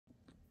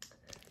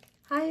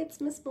Hi,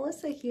 it's Miss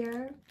Melissa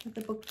here with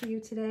a book for you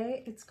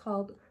today. It's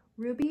called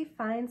Ruby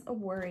Finds a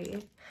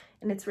Worry,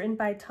 and it's written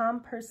by Tom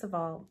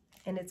Percival,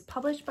 and it's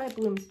published by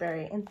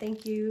Bloomsbury, and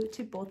thank you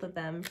to both of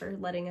them for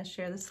letting us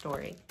share the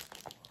story.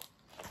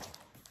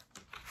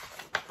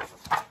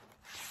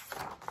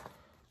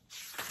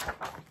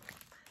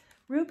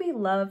 Ruby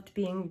loved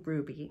being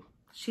Ruby.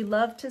 She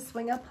loved to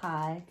swing up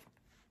high,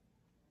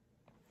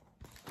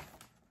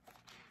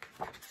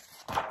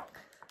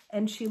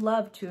 and she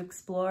loved to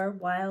explore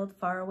wild,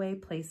 faraway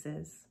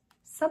places.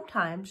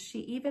 Sometimes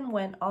she even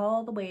went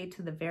all the way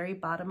to the very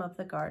bottom of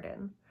the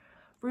garden.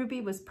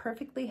 Ruby was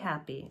perfectly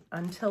happy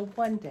until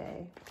one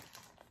day.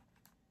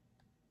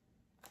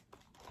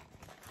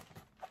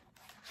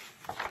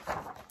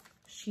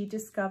 She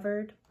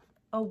discovered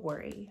a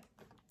worry.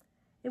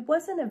 It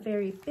wasn't a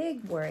very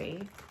big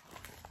worry.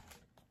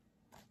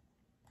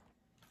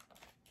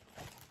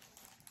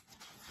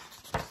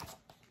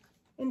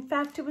 In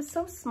fact, it was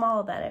so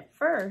small that at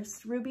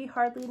first, Ruby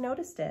hardly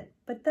noticed it,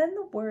 but then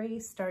the worry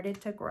started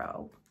to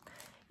grow.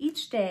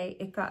 Each day,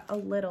 it got a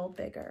little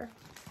bigger.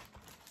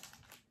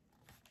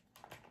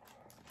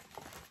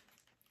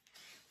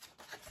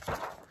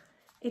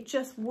 It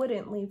just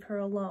wouldn't leave her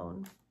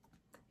alone.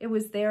 It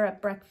was there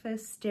at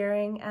breakfast,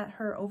 staring at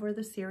her over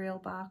the cereal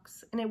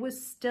box, and it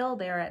was still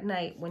there at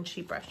night when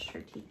she brushed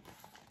her teeth.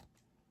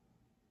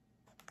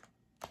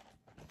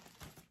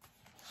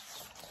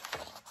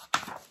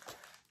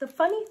 The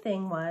funny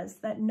thing was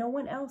that no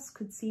one else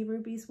could see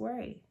Ruby's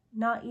worry,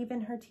 not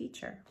even her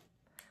teacher.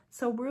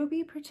 So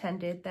Ruby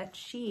pretended that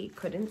she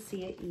couldn't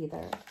see it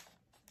either.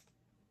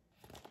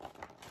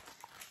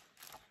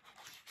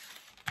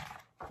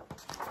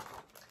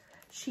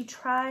 She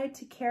tried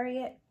to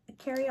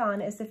carry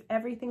on as if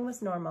everything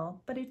was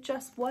normal, but it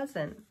just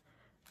wasn't.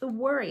 The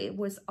worry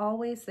was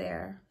always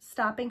there,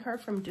 stopping her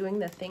from doing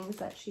the things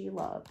that she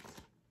loved.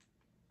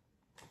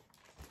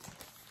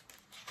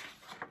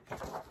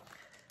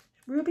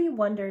 Ruby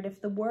wondered if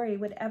the worry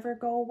would ever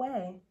go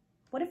away.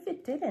 What if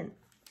it didn't?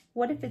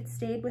 What if it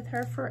stayed with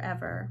her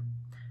forever?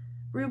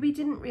 Ruby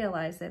didn't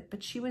realize it,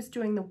 but she was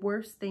doing the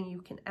worst thing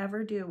you can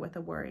ever do with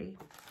a worry.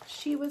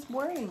 She was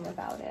worrying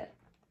about it.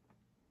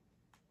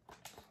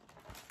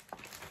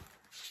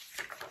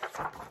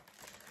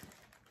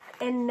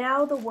 And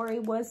now the worry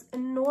was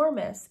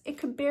enormous. It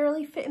could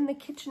barely fit in the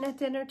kitchen at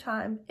dinner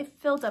time. It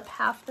filled up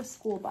half the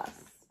school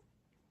bus.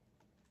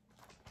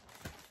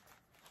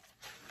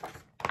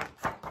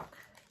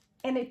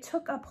 And it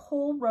took up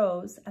whole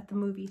rows at the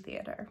movie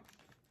theater.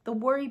 The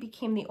worry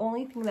became the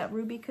only thing that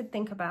Ruby could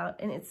think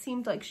about, and it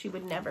seemed like she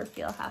would never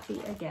feel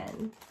happy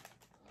again.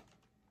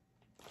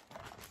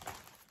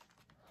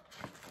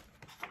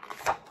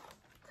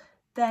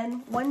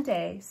 Then, one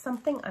day,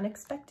 something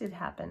unexpected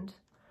happened.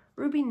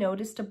 Ruby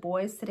noticed a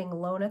boy sitting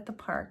alone at the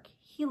park.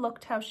 He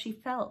looked how she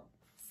felt,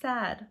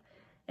 sad.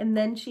 And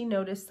then she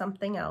noticed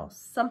something else,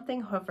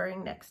 something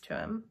hovering next to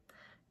him.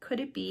 Could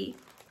it be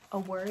a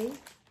worry?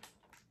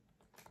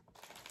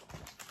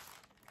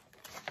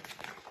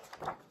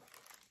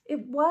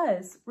 It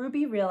was.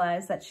 Ruby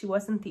realized that she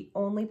wasn't the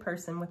only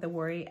person with a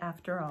worry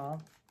after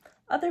all.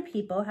 Other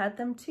people had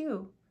them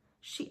too.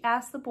 She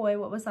asked the boy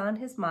what was on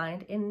his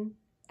mind, and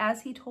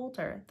as he told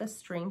her, the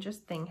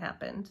strangest thing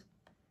happened.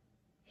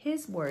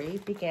 His worry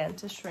began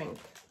to shrink.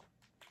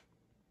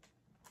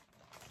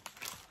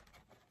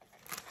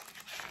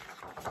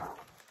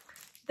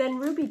 Then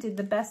Ruby did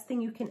the best thing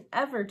you can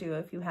ever do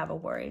if you have a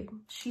worry.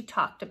 She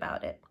talked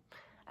about it.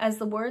 As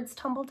the words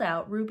tumbled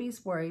out,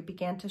 Ruby's worry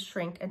began to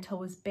shrink until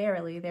it was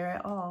barely there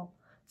at all.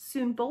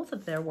 Soon both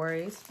of their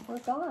worries were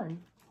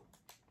gone.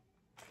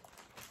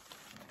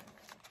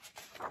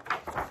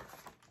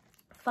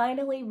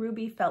 Finally,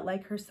 Ruby felt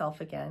like herself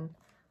again.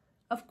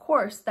 Of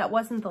course, that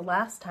wasn't the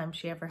last time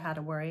she ever had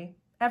a worry.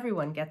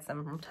 Everyone gets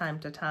them from time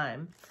to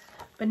time.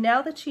 But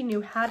now that she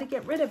knew how to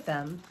get rid of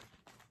them,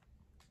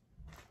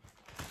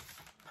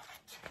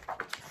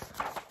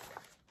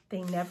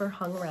 they never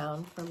hung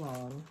around for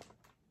long.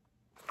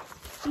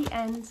 The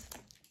end.